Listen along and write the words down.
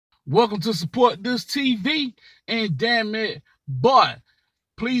Welcome to Support This TV, and damn it, boy,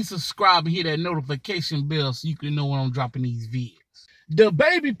 please subscribe and hit that notification bell so you can know when I'm dropping these videos. The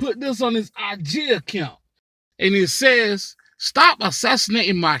baby put this on his IG account, and it says, "Stop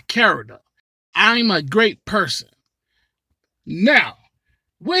assassinating my character. I'm a great person." Now,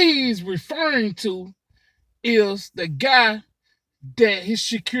 what he's referring to is the guy that his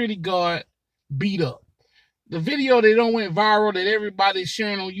security guard beat up. The video that don't went viral that everybody's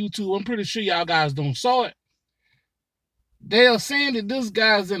sharing on YouTube, I'm pretty sure y'all guys don't saw it. They are saying that this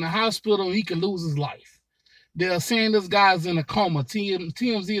guy's in a hospital and he could lose his life. They are saying this guy's in a coma.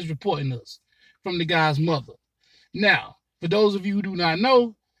 TMZ is reporting this from the guy's mother. Now, for those of you who do not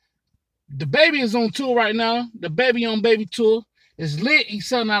know, the baby is on tour right now. The baby on baby tour is lit. He's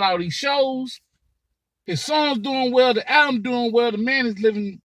selling out all these shows. His song's doing well. The album doing well. The man is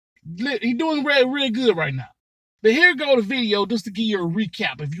living. He's doing real good right now. But here go the video just to give you a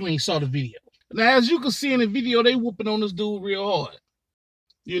recap if you ain't saw the video. Now, as you can see in the video, they whooping on this dude real hard.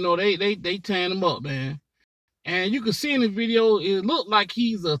 You know, they tearing him up, man. And you can see in the video, it looked like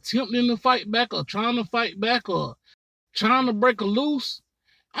he's attempting to fight back or trying to fight back or trying to break a loose.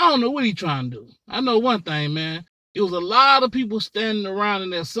 I don't know what he's trying to do. I know one thing, man. It was a lot of people standing around,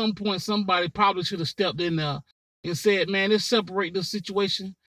 and at some point, somebody probably should have stepped in there and said, man, let's separate this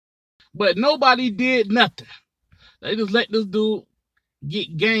situation. But nobody did nothing. They just let this dude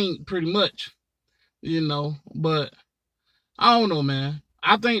get ganked pretty much, you know. But I don't know, man.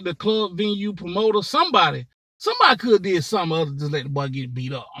 I think the club venue promoter, somebody could have did something other than just let the boy get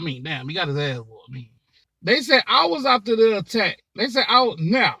beat up. I mean, damn, he got his ass whooped. I mean, they said hours after the attack. They said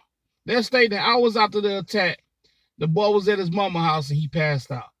now. They're stating hours after the attack, the boy was at his mama's house and he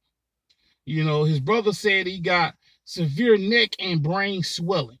passed out. You know, his brother said he got severe neck and brain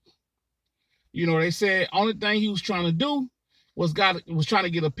swelling. You know, they said only thing he was trying to do was trying to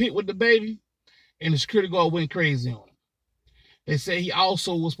get a pic with the baby, and the security guard went crazy on him. They said he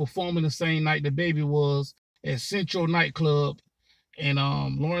also was performing the same night the baby was at Central Nightclub in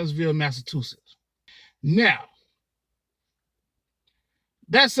Lawrenceville, Massachusetts. Now,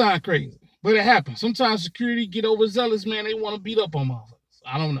 that sounds crazy, but it happens. Sometimes security get overzealous, man. They want to beat up on motherfuckers.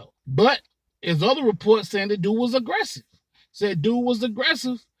 I don't know. But there's other reports saying the dude was aggressive. Said dude was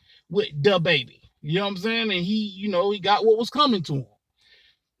aggressive with the baby. You know what I'm saying? And he got what was coming to him.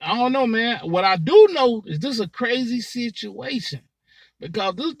 I don't know, man. What I do know is this is a crazy situation.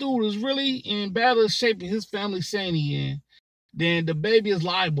 Because this dude is really in better shape than his family saying he in, then the baby is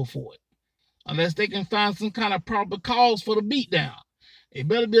liable for it. Unless they can find some kind of proper cause for the beatdown. It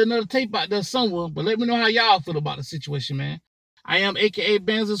better be another tape out there somewhere. But let me know how y'all feel about the situation, man. I am a.k.a.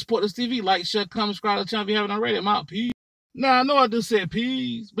 Bands of SupportthisTV. Like, share, comment, subscribe to the channel if you haven't already. I'm out. Peace. Now, I know I just said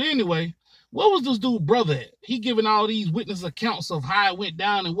peace. But anyway, what was this dude's brother at? He giving all these witness accounts of how it went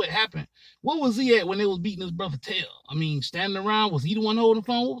down and what happened. What was he at when they was beating his brother tail? I mean, standing around, was he the one holding the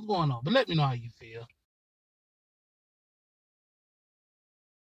phone? What was going on? But let me know how you feel.